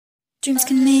Dreams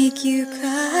can make you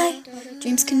cry,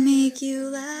 dreams can make you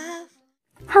laugh.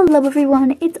 Hello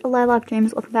everyone, it's Lilac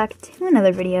Dreams. Welcome back to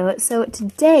another video. So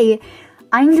today,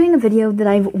 I'm doing a video that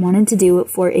I've wanted to do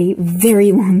for a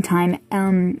very long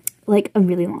time, like a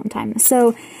really long time.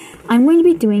 So, I'm going to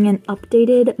be doing an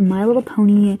updated My Little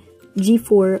Pony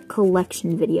G4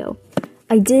 collection video.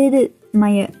 I did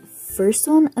my first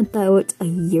one about a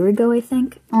year ago, I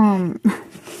think.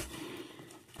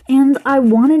 And I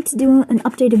wanted to do an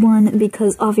updated one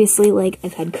because obviously, like,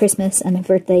 I've had Christmas and my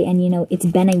birthday and, you know, it's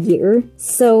been a year.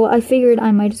 So I figured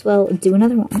I might as well do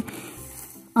another one.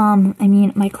 I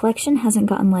mean, my collection hasn't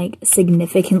gotten, like,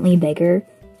 significantly bigger,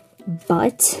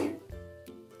 but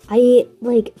I,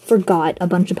 like, forgot a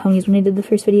bunch of ponies when I did the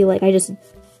first video. Like, I just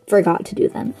forgot to do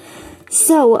them.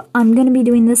 So I'm gonna be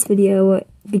doing this video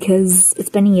because it's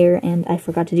been a year and I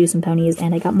forgot to do some ponies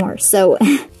and I got more. So,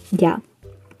 yeah.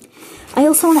 I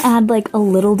also want to add, like, a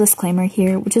little disclaimer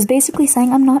here, which is basically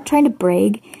saying I'm not trying to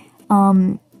brag.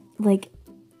 Like,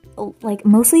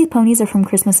 most of these ponies are from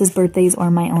Christmases, birthdays,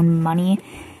 or my own money.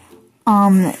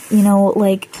 You know,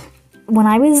 like, when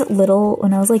I was little,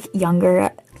 when I was, like,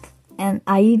 younger, and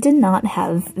I did not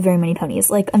have very many ponies.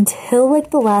 Like, until,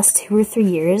 like, the last 2 or 3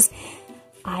 years,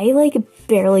 I, like,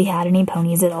 barely had any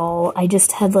ponies at all. I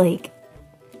just had, like,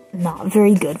 not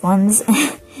very good ones,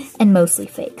 and mostly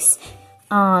fakes.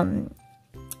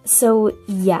 So,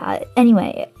 yeah,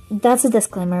 anyway, that's a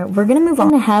disclaimer. We're gonna move on.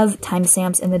 I'm gonna have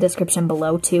timestamps in the description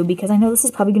below, too, because I know this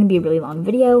is probably gonna be a really long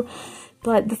video,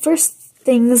 but the first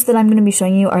things that I'm gonna be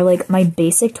showing you are, like, my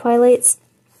basic Twilights.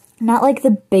 Not, like, the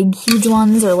big, huge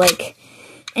ones, or, like,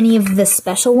 any of the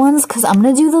special ones, because I'm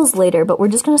gonna do those later, but we're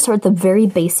just gonna start with the very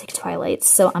basic Twilights.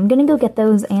 So I'm gonna go get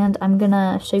those, and I'm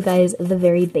gonna show you guys the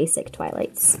very basic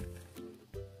Twilights.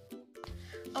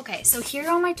 Okay, so here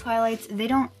are all my Twilights. They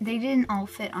didn't all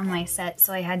fit on my set,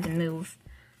 so I had to move.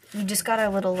 We just got our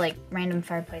little, like, random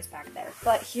fireplace back there.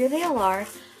 But here they all are.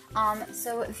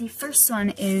 So the first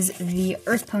one is the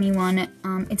Earth Pony one.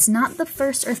 It's not the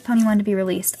first Earth Pony one to be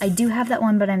released. I do have that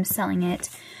one, but I'm selling it,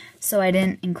 so I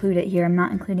didn't include it here. I'm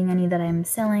not including any that I'm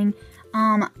selling.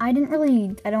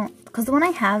 Because the one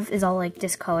I have is all, like,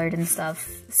 discolored and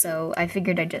stuff, so I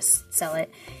figured I'd just sell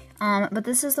it. But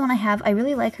this is the one I have. I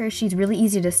really like her. She's really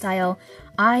easy to style.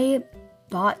 I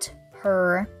bought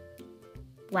her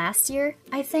last year,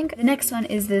 I think. The next one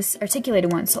is this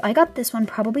articulated one. So I got this one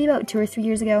probably about 2 or 3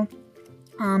 years ago.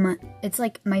 It's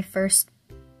like my first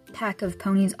pack of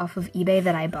ponies off of eBay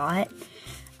that I bought.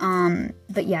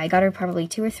 But yeah, I got her probably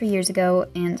 2 or 3 years ago,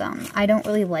 and I don't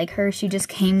really like her. She just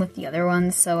came with the other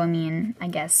ones, so I mean, I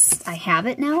guess I have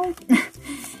it now.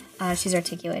 She's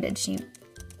articulated. She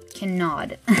can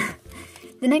nod.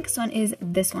 The next one is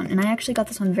this one, and I actually got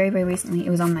this one very, very recently. It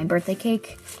was on my birthday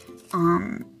cake.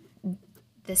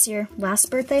 This year, last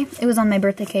birthday, it was on my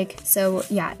birthday cake. So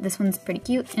yeah, this one's pretty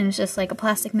cute, and it's just like a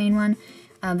plastic main one,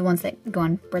 the ones that go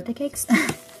on birthday cakes.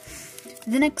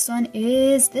 The next one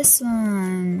is this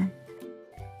one.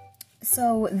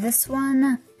 So this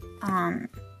one,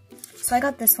 so I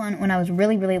got this one when I was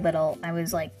really, really little. I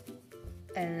was like,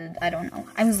 I don't know,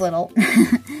 I was little.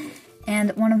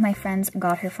 And one of my friends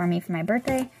got her for me for my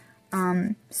birthday.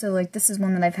 So, like, this is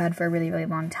one that I've had for a really, really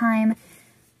long time.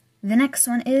 The next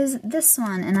one is this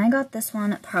one, and I got this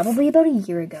one probably about a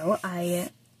year ago. I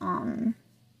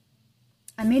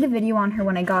made a video on her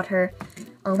when I got her.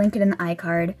 I'll link it in the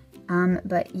iCard.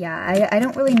 But yeah, I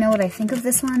don't really know what I think of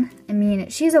this one. I mean,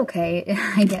 she's okay,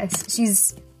 I guess.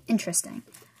 She's interesting.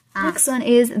 Next one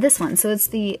is this one. So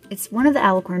it's one of the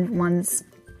alicorn ones.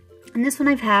 And this one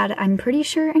I've had, I'm pretty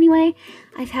sure anyway,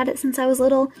 I've had it since I was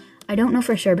little. I don't know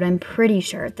for sure, but I'm pretty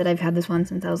sure that I've had this one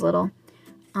since I was little.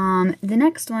 The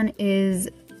next one is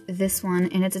this one,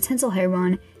 and it's a tinsel hair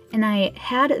one. And I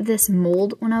had this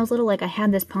mold when I was little, like I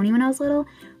had this pony when I was little,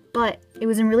 but it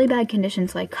was in really bad condition,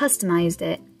 so I customized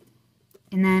it.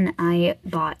 And then I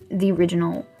bought the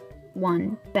original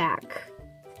one back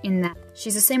in that.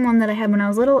 She's the same one that I had when I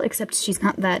was little, except she's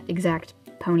not that exact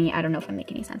pony. I don't know if I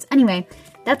make any sense. Anyway,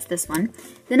 that's this one.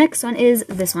 The next one is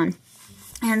this one.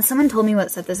 And someone told me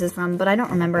what set this is from, but I don't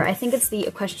remember. I think it's the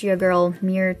Equestria Girl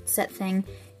mirror set thing,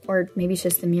 or maybe it's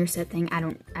just the mirror set thing. I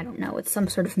don't know. It's some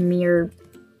sort of mirror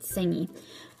thingy.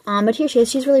 But here she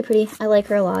is. She's really pretty. I like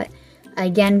her a lot. I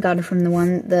again got her from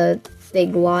the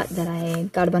big lot that I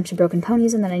got a bunch of broken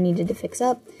ponies in that I needed to fix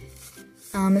up.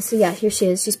 So yeah, here she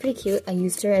is. She's pretty cute. I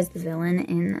used her as the villain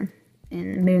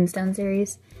in Moonstone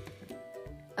series.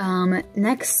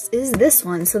 Next is this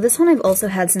one. So this one I've also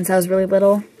had since I was really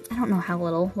little. I don't know how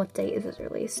little. What date is this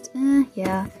released?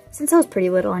 Yeah. Since I was pretty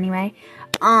little anyway.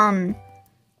 And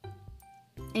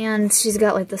she's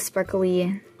got like the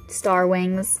sparkly star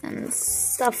wings and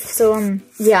stuff. So,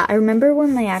 yeah, I remember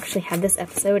when they actually had this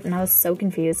episode and I was so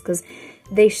confused because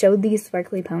they showed these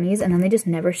sparkly ponies and then they just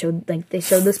never showed, like, they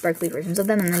showed the sparkly versions of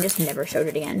them and then just never showed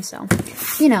it again. So,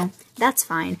 you know, that's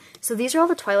fine. So these are all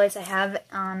the Twilights I have.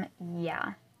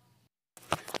 Yeah.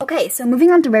 Okay, so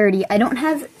moving on to Rarity. I don't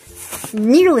have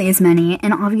nearly as many,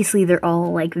 and obviously they're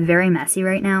all, like, very messy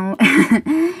right now.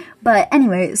 But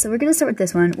anyway, so we're gonna start with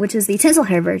this one, which is the tinsel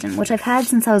hair version, which I've had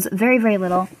since I was very, very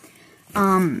little.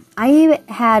 I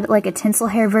had, like, a tinsel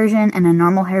hair version and a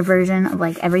normal hair version of,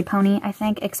 like, every pony, I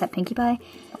think, except Pinkie Pie.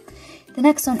 The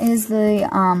next one is the,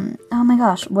 oh my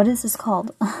gosh, what is this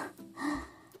called?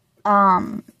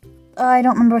 I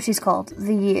don't remember what she's called.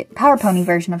 The Power Pony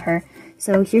version of her.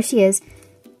 So here she is.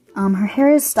 Her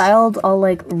hair is styled all,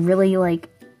 like, really, like,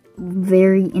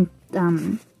 very,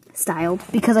 styled.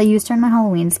 Because I used her in my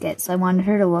Halloween skit, so I wanted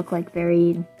her to look, like,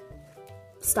 very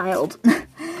styled.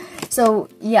 So,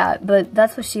 yeah, but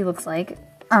that's what she looks like.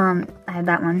 I had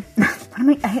that one.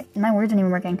 My words aren't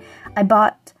even working. I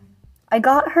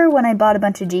got her when I bought a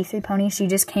bunch of G3 ponies. She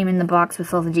just came in the box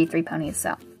with all the G3 ponies,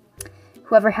 so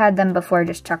whoever had them before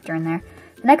just chucked her in there.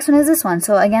 The next one is this one.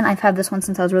 So again, I've had this one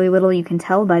since I was really little. You can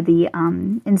tell by the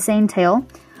insane tail.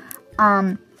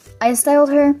 I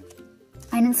styled her.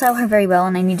 I didn't style her very well,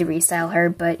 and I need to restyle her,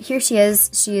 but here she is.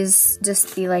 She is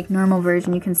just the, like, normal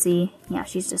version. You can see, yeah,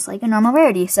 she's just like a normal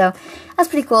Rarity, so that's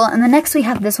pretty cool. And then next we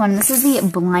have this one. This is the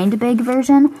blind bag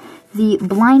version. The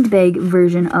blind bag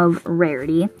version of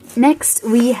Rarity. Next,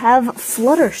 we have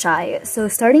Fluttershy. So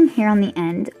starting here on the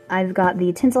end, I've got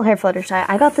the tinsel hair Fluttershy.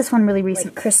 I got this one really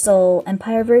recent, like, Crystal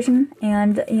Empire version,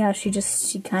 and yeah, she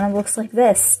kind of looks like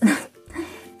this.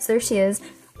 So there she is.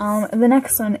 The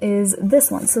next one is this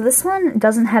one. So this one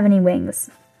doesn't have any wings.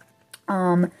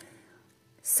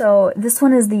 So this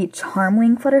one is the Charm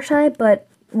Wing Fluttershy, but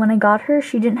when I got her,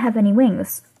 she didn't have any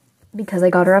wings because I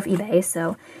got her off eBay,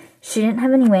 so she didn't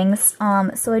have any wings.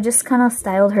 So I just kind of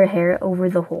styled her hair over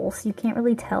the hole, so you can't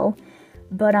really tell.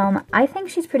 But, I think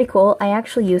she's pretty cool. I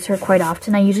actually use her quite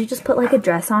often. I usually just put, like, a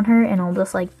dress on her and I'll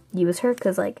just, like, use her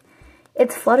because, like,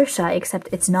 it's Fluttershy, except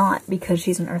it's not because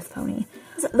she's an earth pony.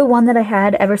 The one that I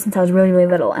had ever since I was really, really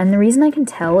little, and the reason I can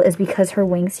tell is because her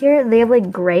wings here, they have,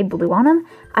 like, gray blue on them.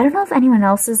 I don't know if anyone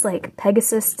else's, like,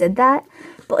 Pegasus did that,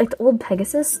 but, like, the old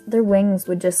Pegasus, their wings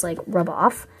would just, like, rub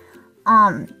off.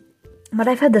 But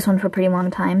I've had this one for a pretty long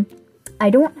time.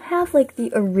 I don't have, like,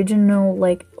 the original,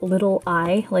 like, little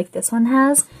eye like this one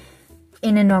has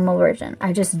in a normal version.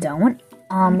 I just don't.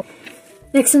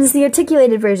 Next one is the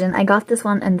articulated version. I got this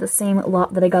one in the same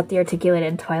lot that I got the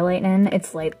articulated Twilight in.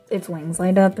 It's like, its wings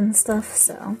light up and stuff,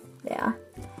 so, yeah.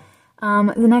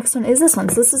 The next one is this one.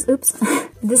 So this is, oops.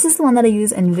 This is the one that I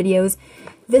use in videos.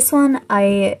 This one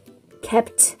I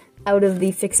kept out of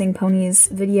the Fixing Ponies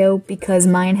video because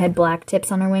mine had black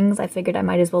tips on her wings. I figured I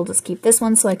might as well just keep this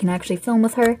one so I can actually film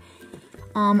with her.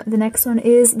 The next one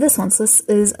is this one. So this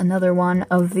is another one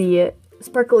of the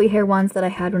sparkly hair ones that I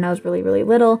had when I was really, really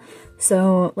little.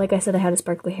 So, like I said, I had a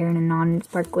sparkly hair and a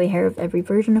non-sparkly hair of every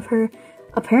version of her.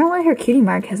 Apparently her cutie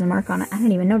mark has a mark on it. I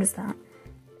didn't even notice that.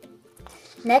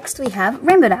 Next, we have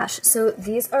Rainbow Dash. So,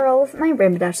 these are all of my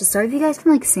Rainbow Dashes. Sorry if you guys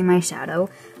can, like, see my shadow.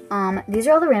 These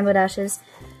are all the Rainbow Dashes.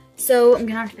 So, I'm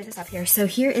gonna have to pick this up here. So,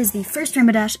 here is the first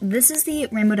Rainbow Dash. This is the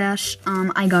Rainbow Dash.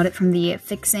 I got it from the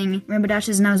Fixing Rainbow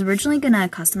Dashes, and I was originally gonna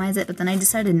customize it, but then I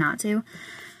decided not to.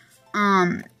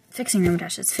 Fixing Rainbow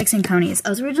Dashes, Fixing Ponies. I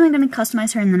was originally going to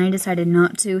customize her and then I decided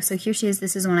not to. So here she is.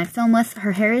 This is the one I film with.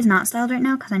 Her hair is not styled right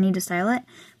now because I need to style it,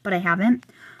 but I haven't.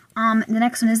 The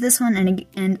next one is this one,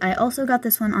 and I also got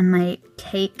this one on my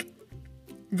cake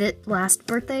last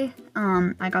birthday.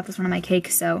 I got this one on my cake,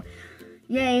 so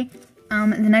yay. The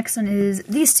next one is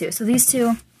these two. So these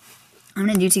two I'm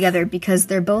going to do together because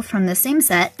they're both from the same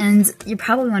set, and you're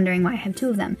probably wondering why I have two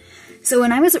of them. So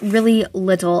when I was really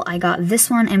little, I got this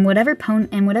one and whatever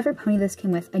pony this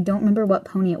came with. I don't remember what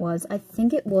pony it was. I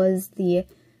think it was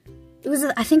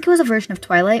I think it was a version of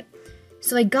Twilight.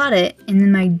 So I got it, and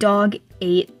then my dog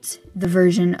ate the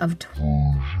version of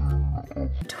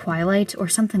Twilight or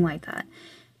something like that.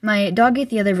 My dog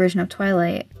ate the other version of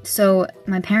Twilight, so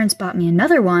my parents bought me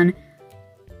another one.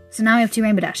 So now I have two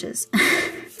Rainbow Dashes.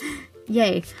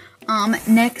 Yay.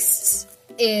 Next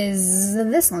is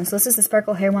this one. So this is the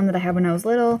sparkle hair one that I had when I was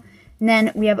little. And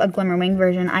then we have a glimmer wing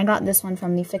version. I got this one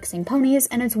from the Fixing Ponies,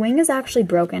 and its wing is actually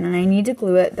broken, and I need to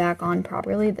glue it back on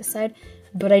properly this side,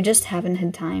 but I just haven't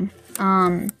had time.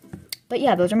 But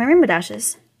yeah, those are my Rainbow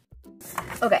Dashes.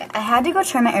 Okay, I had to go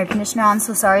turn my air conditioner on,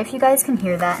 so sorry if you guys can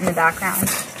hear that in the background,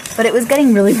 but it was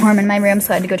getting really warm in my room,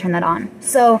 so I had to go turn that on.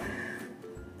 So,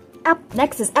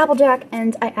 Next is Applejack,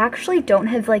 and I actually don't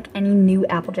have like any new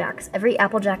Applejacks. Every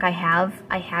Applejack I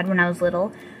had when I was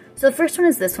little. So the first one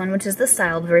is this one, which is the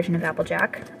styled version of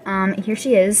Applejack. Here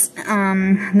she is.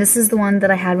 This is the one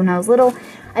that I had when I was little.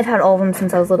 I've had all of them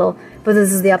since I was little, but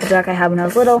this is the Applejack I had when I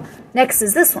was little. Next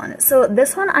is this one. So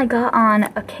this one I got on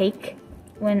a cake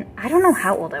when, I don't know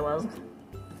how old I was.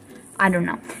 I don't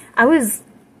know. I was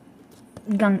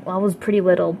young, well, I was pretty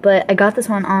little, but I got this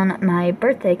one on my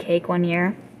birthday cake one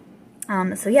year.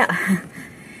 So yeah.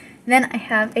 Then I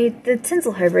have the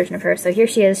tinsel hair version of her. So here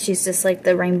she is. She's just like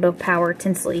the rainbow power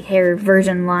tinsely hair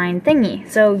version line thingy.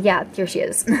 So yeah, here she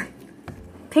is.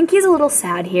 Pinkie's a little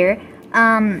sad here.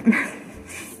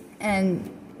 And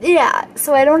yeah,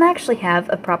 so I don't actually have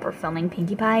a proper filming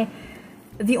Pinkie Pie.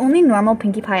 The only normal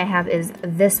Pinkie Pie I have is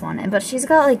this one, but she's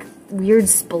got like weird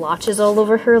splotches all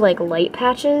over her, like light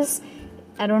patches.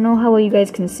 I don't know how well you guys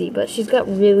can see, but she's got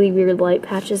really weird light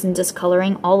patches and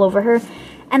discoloring all over her.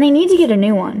 And I need to get a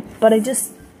new one, but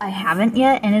I haven't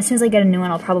yet, and as soon as I get a new one,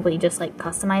 I'll probably just like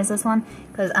customize this one,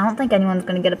 because I don't think anyone's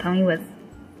gonna get a pony with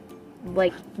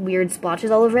like weird splotches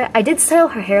all over it. I did style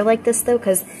her hair like this though,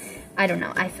 because I don't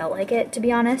know, I felt like it, to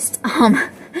be honest.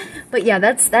 But yeah,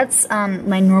 that's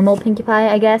my normal Pinkie Pie,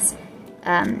 I guess.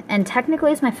 And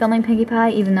technically it's my filming Pinkie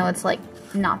Pie, even though it's like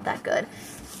not that good.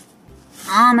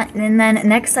 And then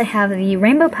next I have the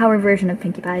Rainbow Power version of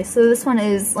Pinkie Pie. So this one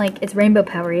is like, it's Rainbow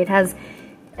Power. It has,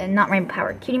 not Rainbow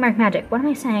Power, Cutie Mark Magic. What am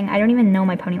I saying? I don't even know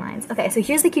my pony lines. Okay, so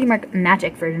here's the Cutie Mark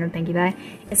Magic version of Pinkie Pie.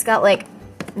 It's got like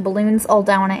balloons all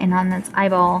down it and on its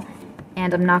eyeball.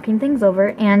 And I'm knocking things over.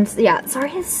 And yeah,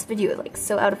 sorry this video is like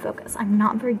so out of focus. I'm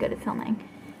not very good at filming.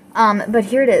 But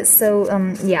here it is. So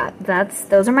yeah,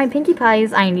 those are my Pinkie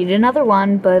Pies. I need another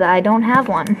one, but I don't have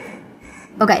one.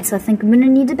 Okay, so I think I'm gonna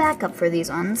need to back up for these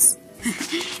ones.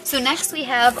 So next we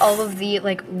have all of the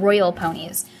like royal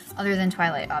ponies, other than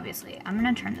Twilight, obviously. I'm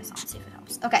gonna turn this on, see if it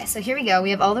helps. Okay, so here we go.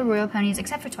 We have all the royal ponies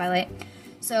except for Twilight.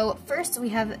 So first we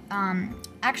have,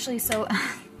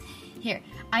 here.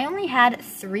 I only had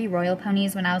 3 royal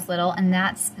ponies when I was little, and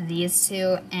that's these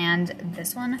two and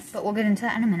this one, but we'll get into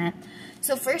that in a minute.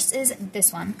 So first is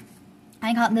this one.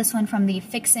 I got this one from the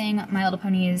Fixing My Little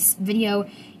Ponies video.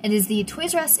 It is the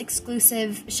Toys R Us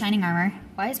exclusive Shining Armor.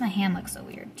 Why does my hand look so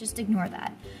weird? Just ignore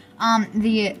that.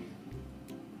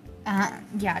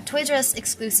 Toys R Us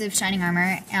exclusive Shining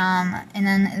Armor. And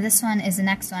then this one is the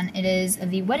next one. It is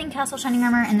the Wedding Castle Shining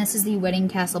Armor, and this is the Wedding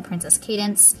Castle Princess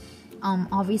Cadence.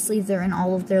 Obviously they're in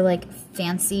all of their like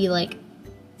fancy like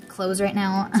clothes right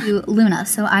now. To Luna.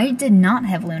 So I did not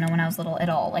have Luna when I was little at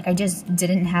all. Like I just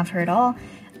didn't have her at all.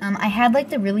 I had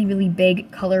like the really, really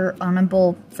big color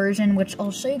honorable version, which I'll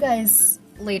show you guys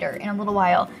later in a little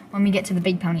while when we get to the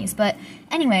big ponies. But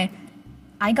anyway,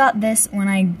 I got this when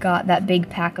I got that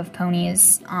big pack of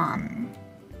ponies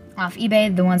off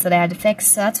eBay, the ones that I had to fix.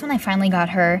 So that's when I finally got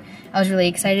her. I was really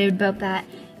excited about that.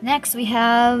 Next, we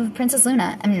have Princess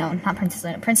Luna. I mean, no, not Princess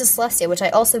Luna. Princess Celestia, which I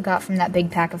also got from that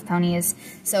big pack of ponies.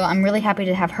 So I'm really happy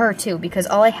to have her too, because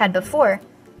all I had before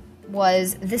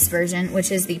was this version,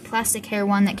 which is the plastic hair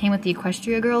one that came with the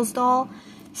Equestria Girls doll.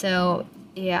 So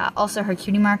yeah, also her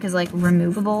cutie mark is like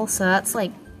removable, so that's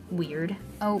like weird.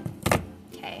 Oh,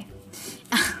 okay.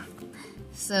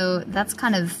 So that's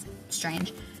kind of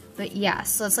strange. But yeah,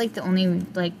 so it's like the only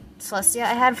like Celestia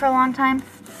I had for a long time.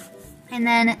 And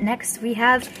then next we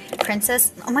have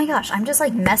Princess, oh my gosh, I'm just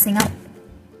like messing up.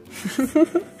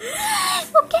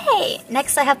 Okay,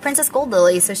 next I have Princess Gold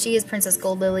Lily. So she is Princess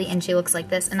Gold Lily and she looks like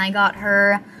this. And I got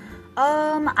her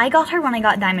when I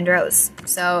got Diamond Rose.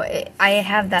 So I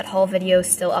have that whole video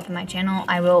still up on my channel.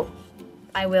 I will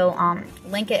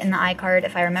link it in the iCard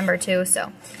if I remember to.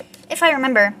 So if I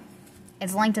remember,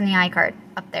 it's linked in the iCard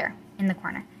up there in the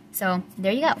corner. So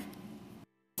there you go.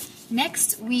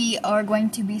 Next, we are going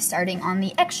to be starting on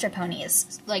the extra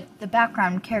ponies, like the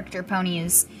background character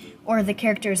ponies, or the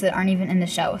characters that aren't even in the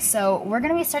show. So we're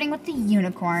going to be starting with the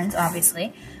unicorns,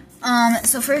 obviously.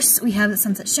 So first we have the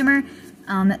Sunset Shimmer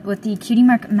with the Cutie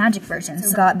Mark Magic version.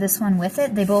 So got this one with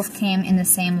it. They both came in the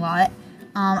same lot.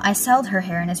 I styled her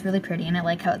hair and it's really pretty and I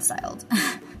like how it's styled.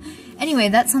 Anyway,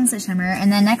 that's Sunset Shimmer. And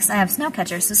then next I have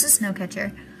Snowcatcher. So this is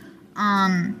Snowcatcher.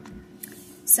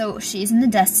 So she's in the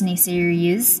Destiny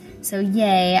series. So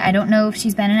yay. I don't know if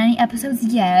she's been in any episodes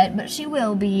yet, but she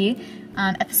will be.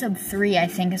 Episode 3, I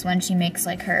think, is when she makes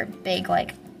like her big,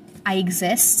 like, I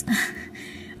exist.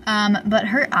 But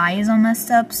her eye is all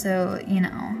messed up, so, you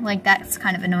know, like, that's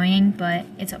kind of annoying, but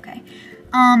it's okay.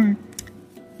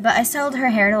 But I styled her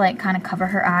hair to, like, kind of cover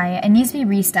her eye. It needs to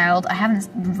be restyled. I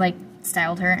haven't, like,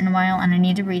 styled her in a while, and I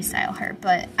need to restyle her,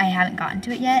 but I haven't gotten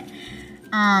to it yet.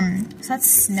 So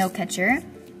that's Snowcatcher.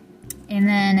 And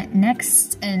then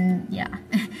next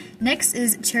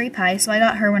is Cherry Pie. So I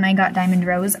got her when I got Diamond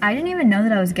Rose. I didn't even know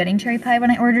that I was getting Cherry Pie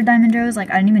when I ordered Diamond Rose. Like,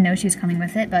 I didn't even know she was coming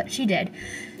with it, but she did.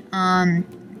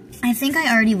 I think I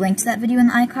already linked that video in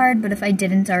the iCard, but if I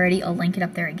didn't already, I'll link it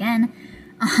up there again.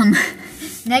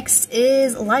 Next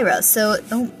is Lyra. So,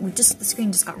 the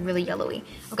screen just got really yellowy.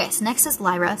 Okay, so next is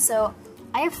Lyra. So,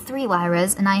 I have 3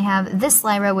 Lyras, and I have this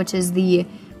Lyra, which is the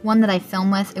one that I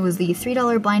film with. It was the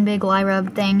 $3 blind bag Lyra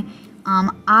thing.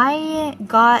 I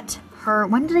got her,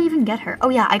 when did I even get her? Oh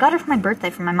yeah, I got her for my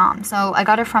birthday from my mom. So I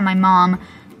got her from my mom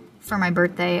for my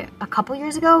birthday a couple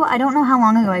years ago. I don't know how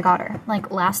long ago I got her.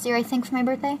 Like last year, I think, for my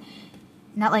birthday.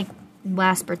 Not like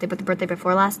last birthday, but the birthday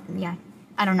before last. Yeah,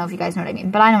 I don't know if you guys know what I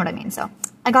mean, but I know what I mean. So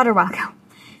I got her a while ago.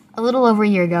 A little over a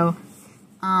year ago.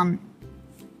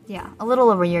 Yeah, a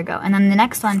little over a year ago. And then the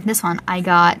next one, this one, I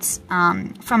got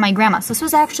from my grandma. So this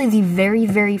was actually the very,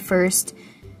 very first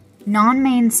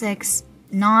non-main 6,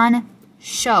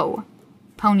 non-show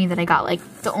pony that I got. Like,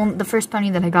 the first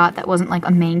pony that I got that wasn't, like,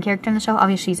 a main character in the show.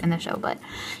 Obviously, she's in the show, but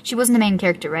she wasn't the main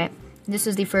character, right? This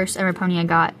was the first ever pony I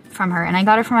got from her. And I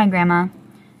got her from my grandma.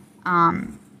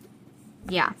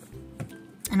 Yeah.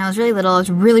 And I was really little. I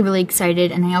was really, really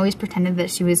excited. And I always pretended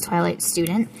that she was Twilight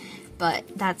student. But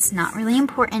that's not really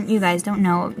important. You guys don't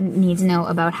need to know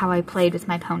about how I played with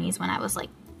my ponies when I was, like,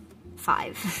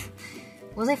 5.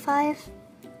 Was I 5?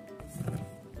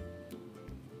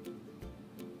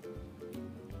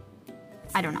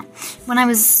 I don't know. When I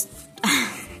was...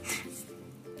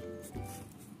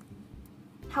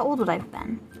 How old would I have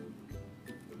been?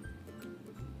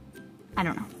 I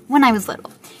don't know. When I was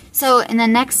little. So, and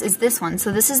then next is this one.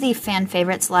 So this is the fan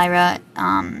favorites Lyra.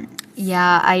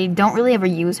 Yeah, I don't really ever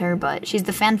use her, but she's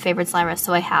the fan favorites Lyra,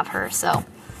 so I have her. So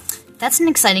that's an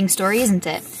exciting story, isn't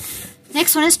it?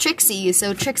 Next one is Trixie.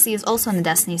 So Trixie is also in the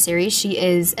Destiny series. She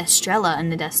is Estrella in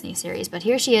the Destiny series, but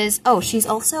here she is. Oh, she's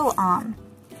also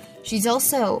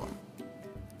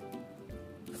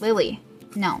Lily.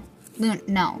 No,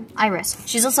 Iris.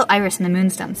 She's also Iris in the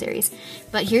Moonstone series.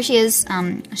 But here she is.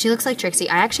 She looks like Trixie.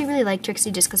 I actually really like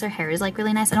Trixie just because her hair is like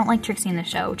really nice. I don't like Trixie in the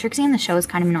show. Trixie in the show is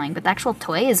kind of annoying, but the actual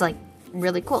toy is like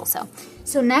really cool.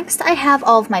 So next I have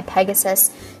all of my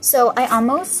Pegasus. So I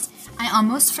almost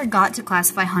forgot to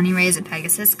classify Honey Ray as a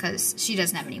Pegasus because she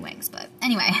doesn't have any wings. But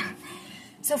anyway,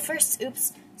 so first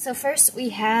we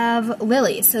have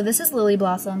Lily. So this is Lily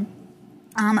Blossom.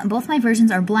 Both my versions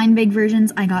are blind bag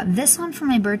versions. I got this one for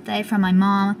my birthday from my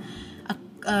mom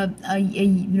like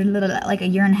a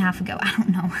year and a half ago. I don't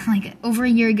know, like over a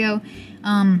year ago.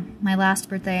 My last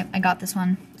birthday, I got this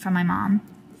one from my mom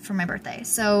for my birthday.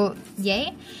 So,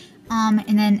 yay.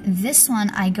 And then this one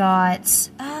I got,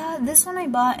 this one I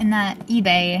bought in that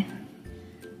eBay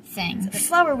thing.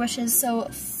 Flower Wishes. So,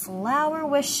 Flower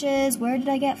Wishes. Where did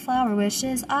I get Flower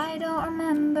Wishes? I don't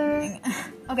remember.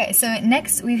 Okay, so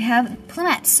next we have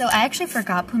Plumette. So I actually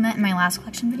forgot Plumette in my last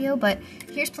collection video, but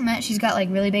here's Plumette. She's got like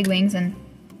really big wings and,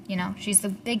 you know, she's the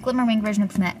big glimmer wing version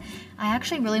of Plumette. I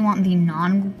actually really want the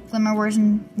non-glimmer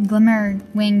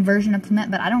wing version of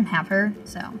Plumette, but I don't have her,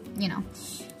 so, you know.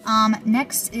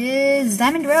 Next is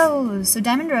Diamond Rose. So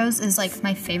Diamond Rose is like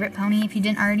my favorite pony, if you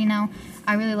didn't already know.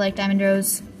 I really like Diamond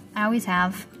Rose. I always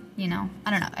have. You know,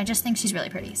 I don't know. I just think she's really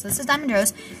pretty. So this is Diamond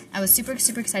Rose. I was super,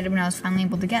 super excited when I was finally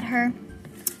able to get her.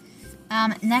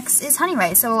 Next is Honey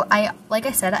Ray. So like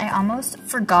I said, I almost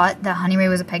forgot that Honey Ray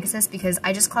was a Pegasus because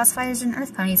I just classified her as an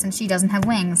Earth pony since she doesn't have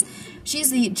wings. She's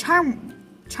the charm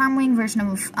wing version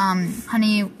of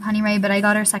Honey Ray, but I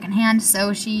got her secondhand,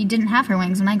 so she didn't have her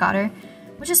wings when I got her,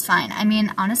 which is fine. I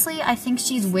mean, honestly, I think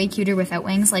she's way cuter without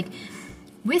wings. Like,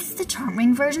 with the charm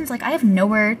wing versions, like, I have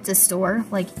nowhere to store,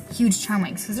 like, huge charm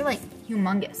wings, because they're, like,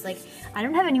 humongous. Like, I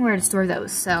don't have anywhere to store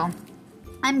those, so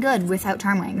I'm good without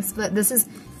charm wings. But this is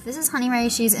Honey Ray.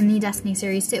 She's in the Destiny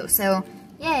series, too, so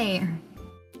yay!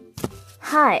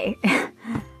 Hi.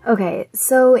 Okay,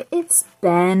 so it's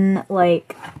been,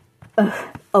 like,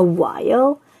 a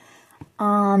while.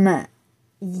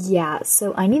 Yeah,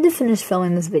 so I need to finish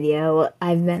filming this video.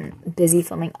 I've been busy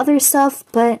filming other stuff,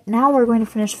 but now we're going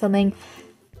to finish filming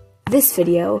this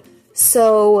video.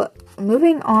 So,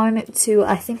 moving on to,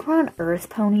 I think we're on Earth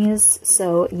Ponies.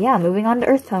 So, yeah, moving on to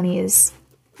Earth Ponies.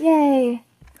 Yay!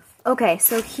 Okay,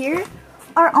 so here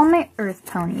are all my Earth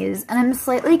Ponies, and I'm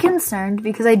slightly concerned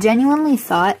because I genuinely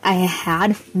thought I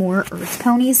had more Earth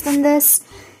Ponies than this.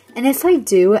 And if I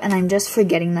do, and I'm just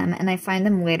forgetting them, and I find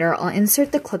them later, I'll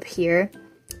insert the clip here.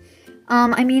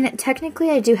 I mean, technically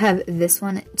I do have this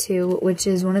one too, which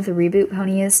is one of the Reboot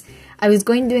Ponies. I was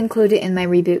going to include it in my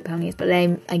Reboot Ponies, but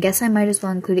I guess I might as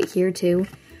well include it here too.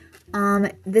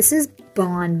 This is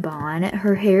Bon Bon.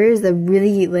 Her hair is a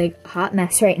really, like, hot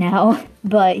mess right now.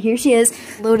 But here she is,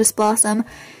 Lotus Blossom.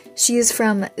 She is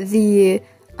from the,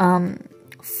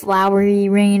 flowery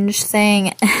range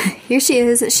thing. Here she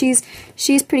is.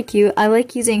 She's pretty cute. I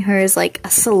like using her as, like, a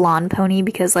salon pony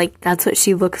because, like, that's what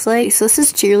she looks like. So this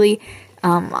is Cheerly.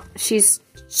 She's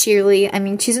Cheerly. I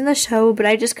mean, she's in the show, but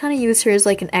I just kind of use her as,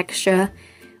 like, an extra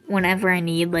whenever I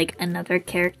need, like, another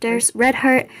character. Red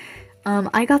Heart.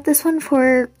 I got this one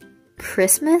for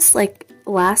Christmas, like,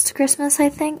 last Christmas, I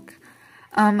think.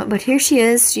 But here she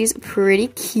is. She's pretty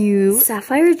cute.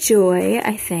 Sapphire Joy,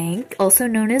 I think. Also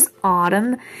known as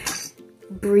Autumn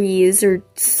Breeze or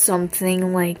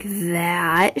something like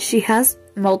that. She has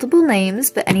multiple names,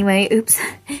 but anyway, oops.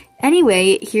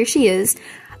 Anyway, here she is.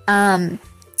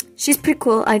 She's pretty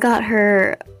cool. I got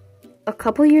her a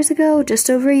couple years ago, just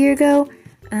over a year ago.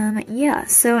 Yeah,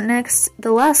 so next,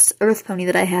 the last Earth pony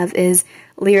that I have is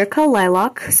Lyrica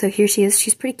Lilac. So here she is.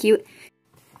 She's pretty cute.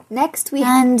 Next we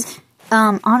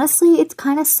honestly, it's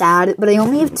kind of sad, but I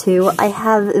only have two. I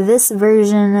have this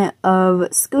version of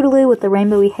Scootaloo with the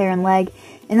rainbowy hair and leg,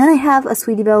 and then I have a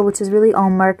Sweetie Belle, which is really all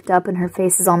marked up and her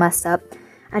face is all messed up.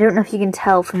 I don't know if you can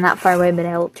tell from that far away, but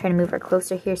I'll try to move her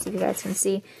closer here so you guys can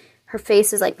see. Her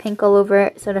face is like pink all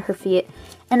over, so do her feet.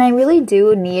 And I really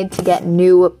do need to get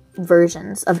new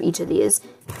versions of each of these.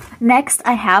 Next,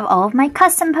 I have all of my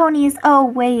custom ponies. Oh,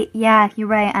 wait, yeah, you're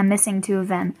right, I'm missing two of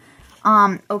them.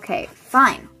 Okay,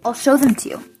 fine. I'll show them to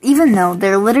you. Even though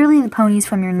they're literally the ponies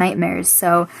from your nightmares,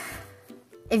 so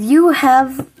if you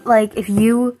have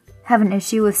an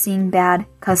issue with seeing bad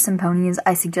custom ponies,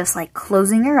 I suggest, like,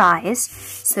 closing your eyes.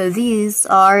 So these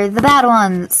are the bad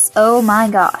ones. Oh my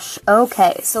gosh.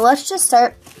 Okay, so let's just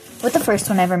start with the first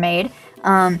one I ever made.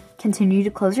 Continue to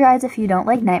close your eyes if you don't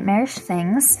like nightmarish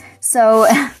things. So,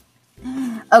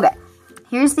 okay.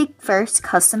 Here's the first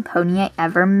custom pony I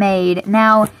ever made.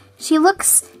 Now, she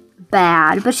looks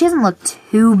bad, but she doesn't look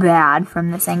too bad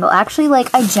from this angle. Actually,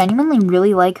 like, I genuinely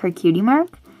really like her cutie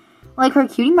mark. Like, her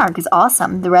cutie mark is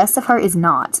awesome. The rest of her is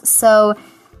not. So,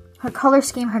 her color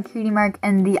scheme, her cutie mark,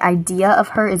 and the idea of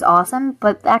her is awesome,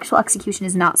 but the actual execution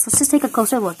is not. So let's just take a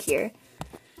closer look here.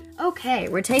 Okay,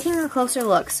 we're taking a closer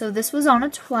look. So this was on a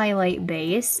Twilight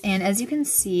base, and as you can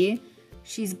see,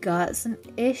 she's got some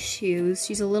issues.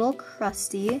 She's a little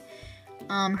crusty.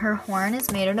 Her horn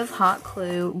is made out of hot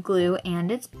glue,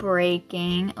 and it's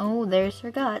breaking. Oh, there's her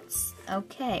guts.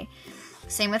 Okay.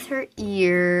 Same with her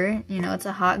ear. You know, it's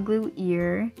a hot glue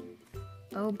ear.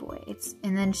 Oh boy.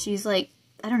 And then she's like,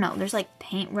 I don't know, there's like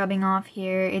paint rubbing off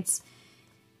here.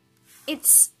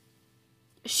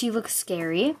 She looks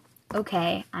scary.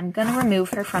 Okay, I'm gonna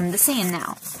remove her from the scene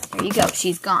now. There you go,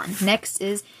 she's gone. Next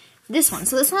is this one.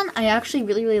 So this one, I actually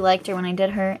really, really liked her when I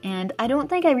did her, and I don't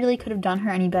think I really could have done her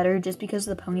any better just because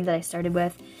of the pony that I started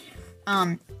with.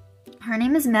 Her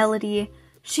name is Melody.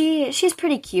 She's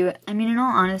pretty cute. I mean, in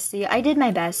all honesty, I did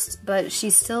my best, but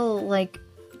she's still, like,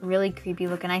 really creepy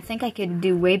looking. I think I could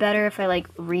do way better if I,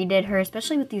 like, redid her,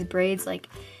 especially with these braids. Like,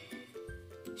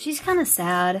 she's kind of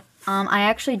sad. I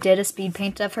actually did a speed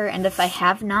paint of her, and if I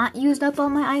have not used up all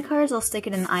my iCards, I'll stick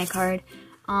it in the iCard.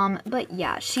 But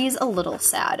yeah, she's a little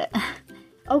sad.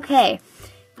 Okay.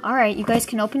 Alright, you guys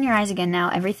can open your eyes again now.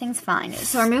 Everything's fine.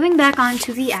 So we're moving back on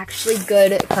to the actually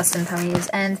good custom ponies,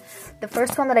 and the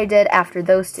first one that I did after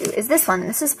those two is this one.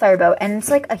 This is Fireboat, and it's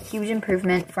like a huge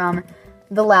improvement from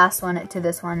the last one to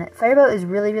this one. Fireboat is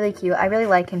really, really cute. I really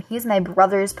like him. He's my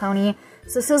brother's pony.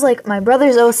 So this is like my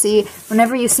brother's OC.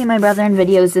 Whenever you see my brother in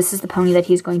videos, this is the pony that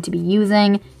he's going to be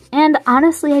using. And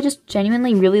honestly, I just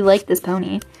genuinely really like this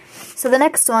pony. So the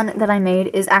next one that I made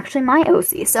is actually my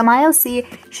OC. So my OC,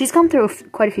 she's gone through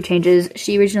quite a few changes.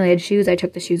 She originally had shoes. I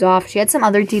took the shoes off. She had some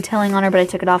other detailing on her, but I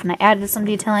took it off and I added some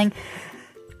detailing.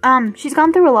 She's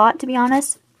gone through a lot, to be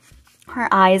honest.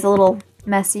 Her eye is a little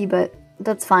messy, but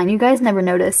that's fine. You guys never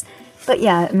notice. But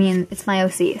yeah, I mean, it's my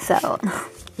OC, so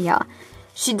yeah.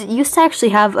 She used to actually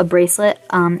have a bracelet.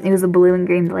 It was a blue and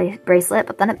green bracelet,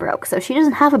 but then it broke, so she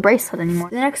doesn't have a bracelet anymore.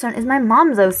 The next one is my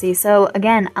mom's OC. So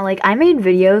again, I made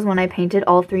videos when I painted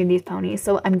all three of these ponies,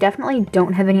 so I definitely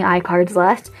don't have any iCards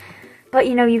left. But,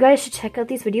 you know, you guys should check out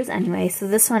these videos anyway. So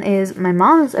this one is my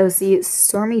mom's OC,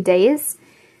 Stormy Days.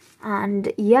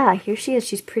 And yeah, here she is.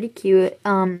 She's pretty cute.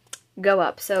 Go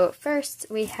up. So first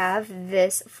we have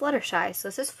this Fluttershy. So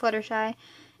this is Fluttershy,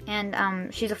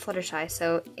 and she's a Fluttershy,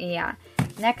 so yeah.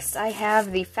 Next, I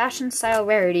have the Fashion Style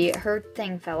Rarity. Her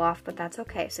thing fell off, but that's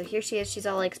okay. So here she is. She's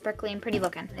all, like, sparkly and pretty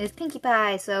looking. It's Pinkie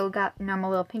Pie, so got normal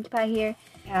little Pinkie Pie here.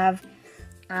 I have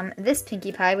this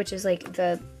Pinkie Pie, which is, like,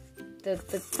 the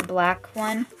black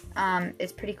one.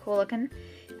 Is pretty cool looking.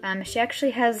 She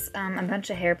actually has a bunch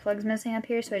of hair plugs missing up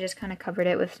here, so I just kind of covered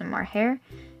it with some more hair.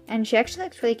 And she actually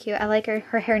looks really cute. I like her.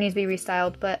 Her hair needs to be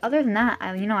restyled, but other than that,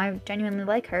 I genuinely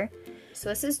like her. So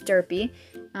this is Derpy.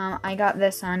 I got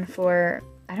this one for,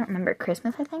 I don't remember,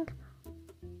 Christmas, I think?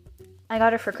 I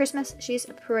got her for Christmas. She's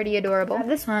pretty adorable. I have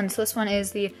this one. So this one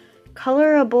is the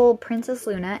colorable Princess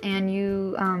Luna, and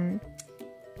you,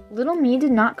 little me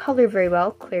did not color very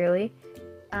well, clearly.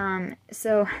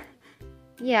 So,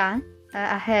 yeah,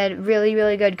 I had really,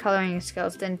 really good coloring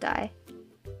skills, didn't I?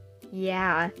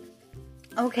 Yeah.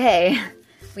 Okay,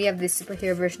 we have the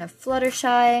superhero version of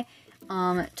Fluttershy,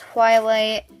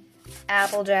 Twilight,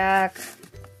 Applejack,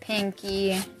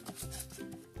 Pinkie,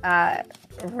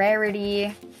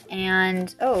 Rarity,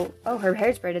 and her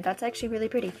hair's braided. That's actually really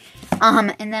pretty.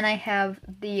 And then I have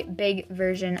the big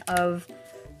version of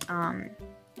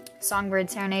Songbird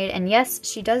Serenade, and yes,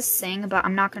 she does sing, but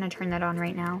I'm not going to turn that on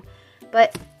right now.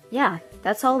 But yeah,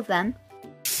 that's all of them.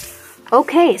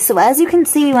 Okay, so as you can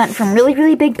see, we went from really,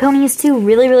 really big ponies to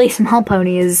really, really small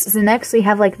ponies. So next we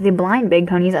have, like, the blind big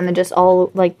ponies and then just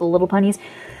all, like, the little ponies.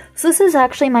 So this is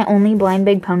actually my only blind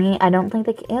big pony. I don't think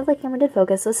the camera did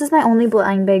focus. So this is my only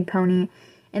blind big pony.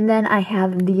 And then I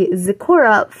have the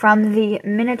Zecora from the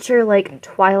miniature, like,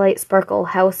 Twilight Sparkle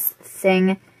house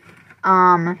thing.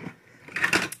 From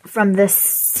this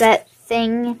set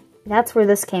thing. That's where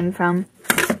this came from.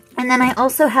 And then I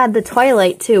also had the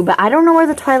Twilight too, but I don't know where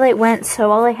the Twilight went,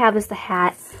 so all I have is the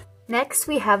hat. Next,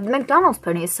 we have the McDonald's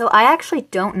ponies. So I actually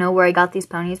don't know where I got these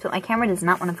ponies, but my camera does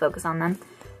not want to focus on them.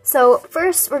 So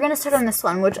first, we're going to start on this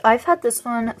one, which I've had this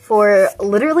one for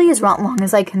literally as long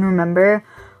as I can remember.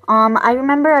 I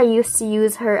remember I used to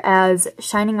use her as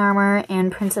Shining Armor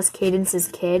and Princess Cadence's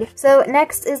kid. So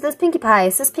next is this Pinkie Pie.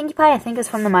 So this Pinkie Pie I think is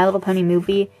from the My Little Pony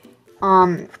movie.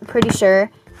 Pretty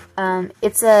sure.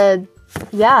 It's a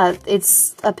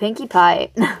Pinkie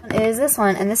Pie. Is this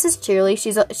one, and this is Cheerly.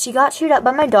 She got chewed up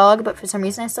by my dog, but for some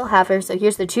reason I still have her. So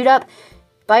here's the chewed up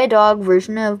by a dog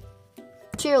version of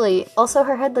Cheerly. Also,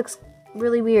 her head looks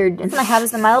really weird. And what I have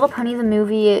is the My Little Pony the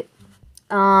movie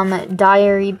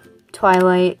diary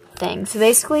Twilight thing. So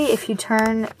basically, if you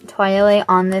turn Twilight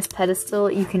on this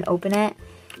pedestal, you can open it.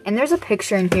 And there's a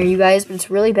picture in here, you guys, but it's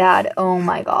really bad. Oh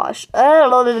my gosh.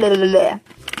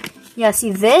 Yeah,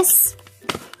 see this?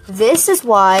 This is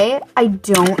why I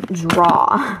don't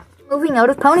draw. Moving out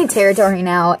of pony territory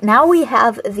now. Now we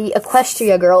have the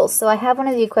Equestria girls. So I have one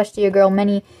of the Equestria girl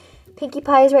mini Pinkie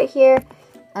Pies right here.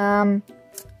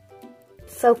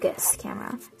 Focus,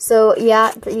 camera. So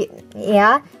yeah.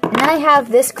 And then I have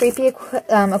this creepy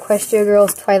Equestria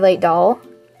girls Twilight doll.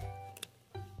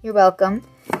 You're welcome.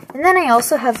 And then I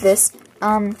also have this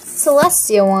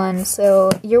Celestia one. So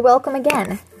you're welcome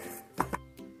again.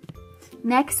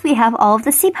 Next, we have all of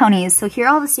the sea ponies. So here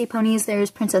are all the sea ponies.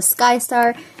 There's Princess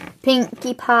Skystar,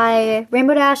 Pinkie Pie,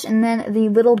 Rainbow Dash, and then the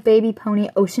little baby pony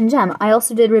Ocean Gem. I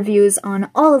also did reviews on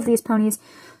all of these ponies,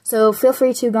 so feel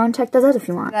free to go and check those out if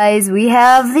you want. Guys, we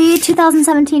have the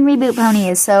 2017 Reboot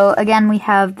ponies. So again, we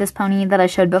have this pony that I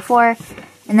showed before,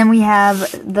 and then we have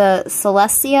the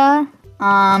Celestia,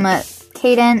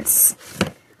 Cadence,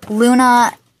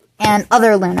 Luna, and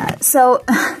other Luna. So...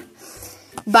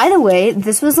 By the way,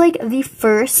 this was like the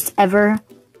first ever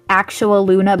actual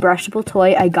Luna brushable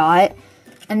toy I got.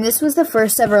 And this was the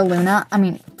first ever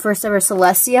first ever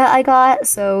Celestia I got.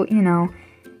 So, you know,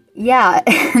 yeah.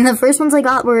 And the first ones I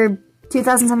got were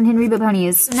 2017 Reboot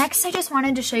ponies. So next, I just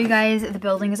wanted to show you guys the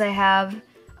buildings I have.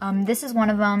 This is one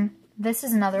of them. This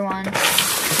is another one.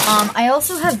 I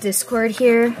also have Discord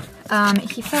here.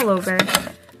 He fell over.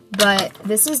 But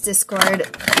this is Discord.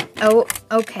 Oh,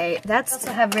 okay. That's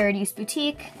also have Rarity's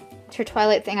Boutique, her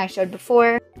Twilight thing I showed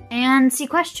before, and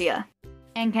Equestria,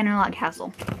 and Canterlot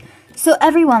Castle. So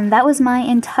everyone, that was my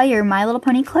entire My Little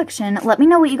Pony collection. Let me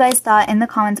know what you guys thought in the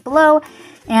comments below,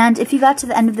 and if you got to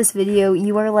the end of this video,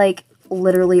 you are like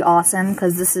literally awesome,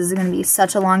 because this is going to be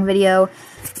such a long video.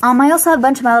 I also have a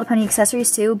bunch of My Little Pony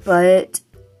accessories too, but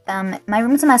my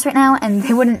room's a mess right now, and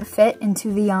they wouldn't fit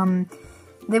into the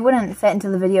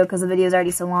video because the video is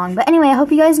already so long. But anyway, I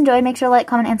hope you guys enjoyed. Make sure to like,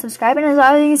 comment, and subscribe. And as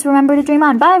always, remember to dream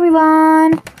on. Bye,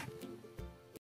 everyone!